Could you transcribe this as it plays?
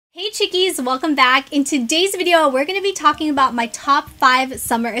Chickies, welcome back. In today's video, we're going to be talking about my top 5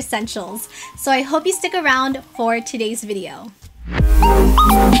 summer essentials. So I hope you stick around for today's video.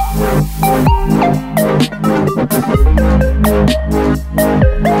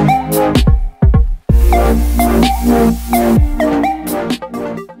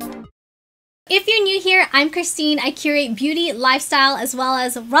 If you're new here, I'm Christine. I curate beauty, lifestyle, as well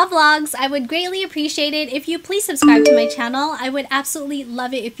as raw vlogs. I would greatly appreciate it if you please subscribe to my channel. I would absolutely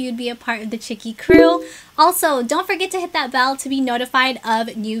love it if you'd be a part of the Chickie crew. Also, don't forget to hit that bell to be notified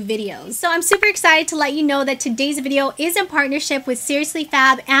of new videos. So I'm super excited to let you know that today's video is in partnership with Seriously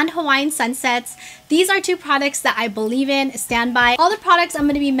Fab and Hawaiian Sunsets. These are two products that I believe in, stand by. All the products I'm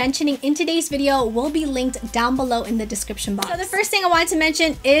going to be mentioning in today's video will be linked down below in the description box. So the first thing I wanted to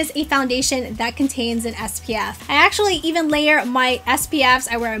mention is a foundation that contains an SPF. I actually even layer my SPFs.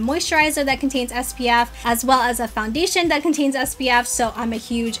 I wear a moisturizer that contains SPF as well as a foundation that contains SPF, so I'm a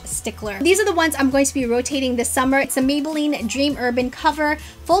huge stickler. These are the ones I'm going to be rotating this summer. It's a Maybelline Dream Urban Cover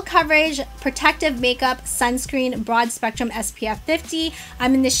Full Coverage Protective Makeup Sunscreen Broad Spectrum SPF 50.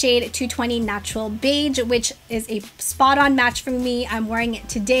 I'm in the shade 220 Natural Beige, which is a spot-on match for me. I'm wearing it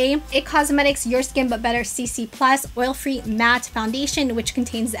today. It Cosmetics Your Skin But Better CC Plus Oil-Free Matte Foundation, which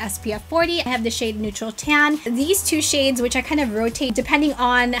contains the SPF 40. I have the shade Neutral Tan. These two shades, which I kind of rotate depending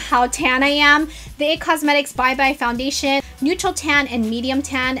on how tan I am. The It Cosmetics Bye Bye Foundation, Neutral Tan and Medium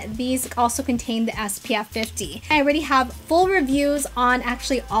Tan. These also contain the SPF 50. I already have full reviews on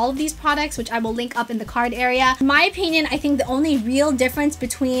actually all of these products, which I will link up in the card area. In my opinion, I think the only real difference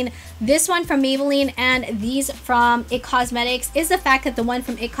between this one from Maybelline and these from It Cosmetics is the fact that the one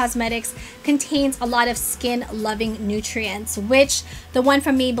from It Cosmetics contains a lot of skin loving nutrients, which the one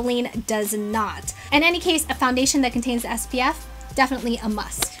from Maybelline does not. In any case, a foundation that contains the SPF, definitely a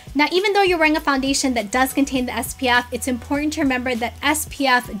must. Now, even though you're wearing a foundation that does contain the SPF, it's important to remember that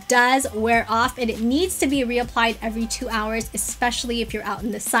SPF does wear off and it needs to be reapplied every 2 hours, especially if you're out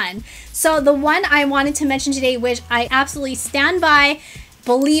in the sun. So the one I wanted to mention today, which I absolutely stand by,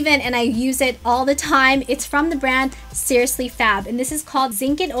 believe in, and I use it all the time, it's from the brand Seriously Fab, and this is called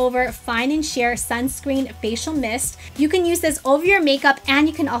Zinc It Over Fine and Sheer Sunscreen Facial Mist. You can use this over your makeup and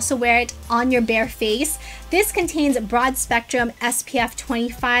you can also wear it on your bare face. This contains broad spectrum SPF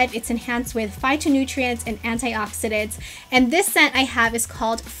 25. It's enhanced with phytonutrients and antioxidants, and this scent I have is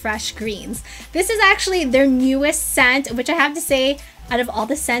called Fresh Greens. This is actually their newest scent, which I have to say, out of all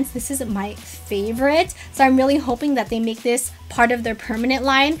the scents, this is my favorite. So I'm really hoping that they make this part of their permanent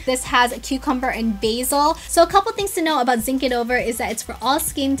line. This has a cucumber and basil. So a couple things to know about Zinc It Over is that it's for all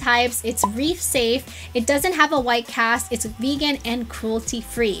skin types. It's reef safe. It doesn't have a white cast. It's vegan and cruelty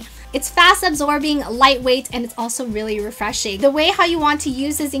free. It's fast absorbing, lightweight, and it's also really refreshing. The way how you want to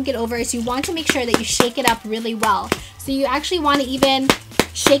use the Zinc It Over is you want to make sure that you shake it up really well. So you actually want to even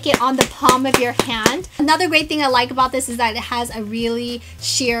shake it on the palm of your hand. Another great thing I like about this is that it has a really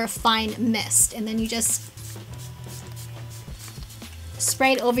sheer fine mist, and then you just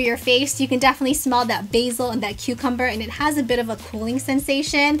spray it over your face. You can definitely smell that basil and that cucumber, and it has a bit of a cooling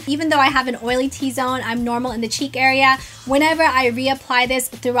sensation. Even though I have an oily T-zone, I'm normal in the cheek area. Whenever I reapply this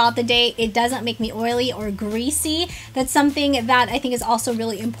throughout the day, it doesn't make me oily or greasy. That's something that I think is also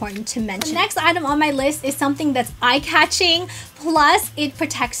really important to mention. The next item on my list is something that's eye-catching, plus it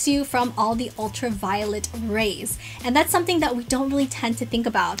protects you from all the ultraviolet rays, and that's something that we don't really tend to think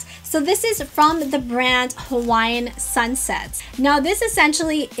about. So this is from the brand Hawaiian Sunsets. Now this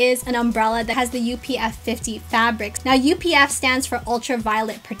essentially is an umbrella that has the UPF 50 fabric. Now UPF stands for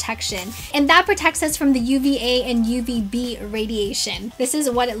ultraviolet protection, and that protects us from the UVA and UVB radiation. This is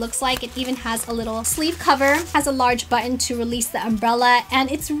what it looks like. It even has a little sleeve cover, has a large button to release the umbrella,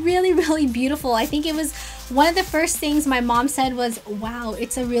 and it's really beautiful. I think it was one of the first things my mom said was, wow,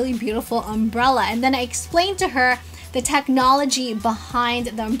 it's a really beautiful umbrella. And then I explained to her the technology behind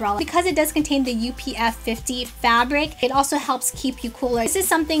the umbrella. Because it does contain the UPF 50 fabric, it also helps keep you cooler. This is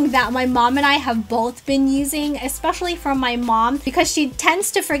something that my mom and I have both been using, especially for my mom, because she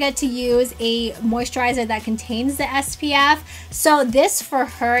tends to forget to use a moisturizer that contains the SPF. So this for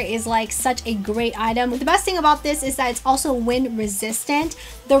her is like such a great item. The best thing about this is that it's also wind resistant.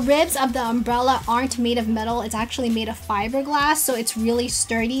 The ribs of the umbrella aren't made of metal, it's actually made of fiberglass, so it's really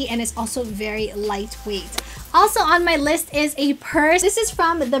sturdy, and it's also very lightweight. Also on my list is a purse. This is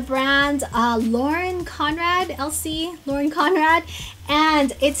from the brand Lauren Conrad, LC Lauren Conrad,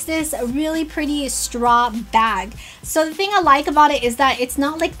 and it's this really pretty straw bag. So the thing I like about it is that it's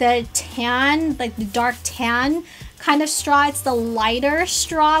not like the tan, like the dark tan kind of straw. It's the lighter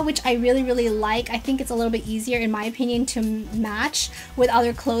straw, which I really like. I think it's a little bit easier, in my opinion, to match with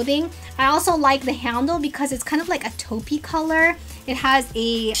other clothing. I also like the handle because it's kind of like a taupey color, It has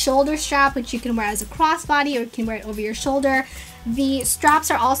a shoulder strap, which you can wear as a crossbody or you can wear it over your shoulder. The straps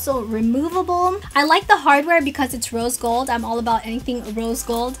are also removable. I like the hardware because it's rose gold. I'm all about anything rose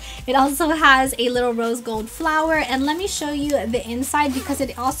gold. It also has a little rose gold flower, and let me show you the inside because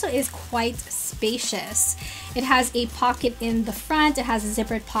it also is quite spacious. It has a pocket in the front. It has a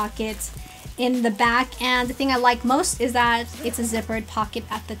zippered pocket in the back, and the thing I like most is that it's a zippered pocket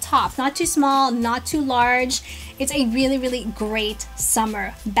at the top. Not too small, not too large. It's a really great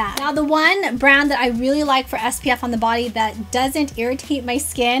summer bag. Now, the one brand that I really like for SPF on the body that doesn't irritate my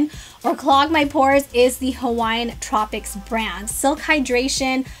skin or clog my pores is the Hawaiian Tropics brand. Silk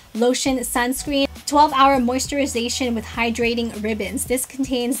Hydration Lotion Sunscreen, 12-hour moisturization with hydrating ribbons. This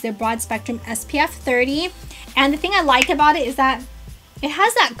contains the broad spectrum SPF 30, and the thing I like about it is that it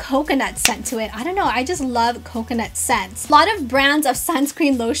has that coconut scent to it. I don't know, I just love coconut scents. A lot of brands of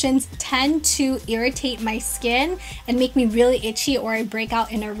sunscreen lotions tend to irritate my skin and make me really itchy, or I break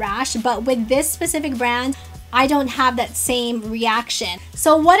out in a rash. But with this specific brand, I don't have that same reaction.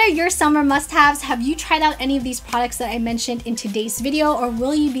 So what are your summer must-haves? Have you tried out any of these products that I mentioned in today's video, or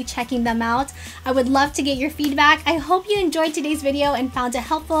will you be checking them out? I would love to get your feedback. I hope you enjoyed today's video and found it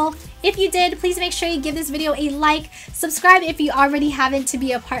helpful. If you did, please make sure you give this video a like, subscribe if you already haven't to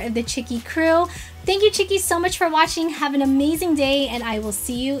be a part of the Chicky crew. Thank you, Chickies, so much for watching. Have an amazing day, and I will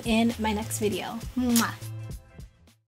see you in my next video. Mwah.